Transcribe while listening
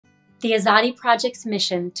The Azadi Project's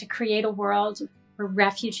mission to create a world where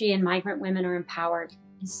refugee and migrant women are empowered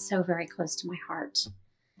is so very close to my heart.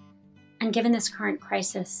 And given this current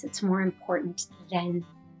crisis, it's more important than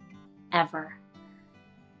ever.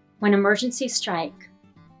 When emergencies strike,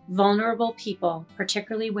 vulnerable people,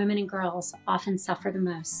 particularly women and girls, often suffer the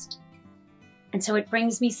most. And so it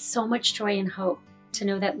brings me so much joy and hope to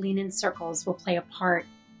know that Lean In Circles will play a part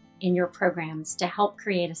in your programs to help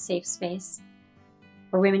create a safe space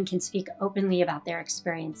where women can speak openly about their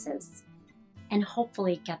experiences and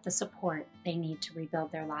hopefully get the support they need to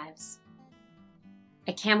rebuild their lives.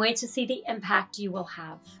 I can't wait to see the impact you will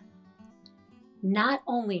have, not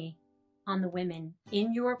only on the women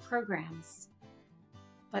in your programs,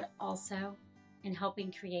 but also in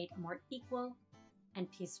helping create a more equal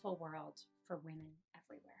and peaceful world for women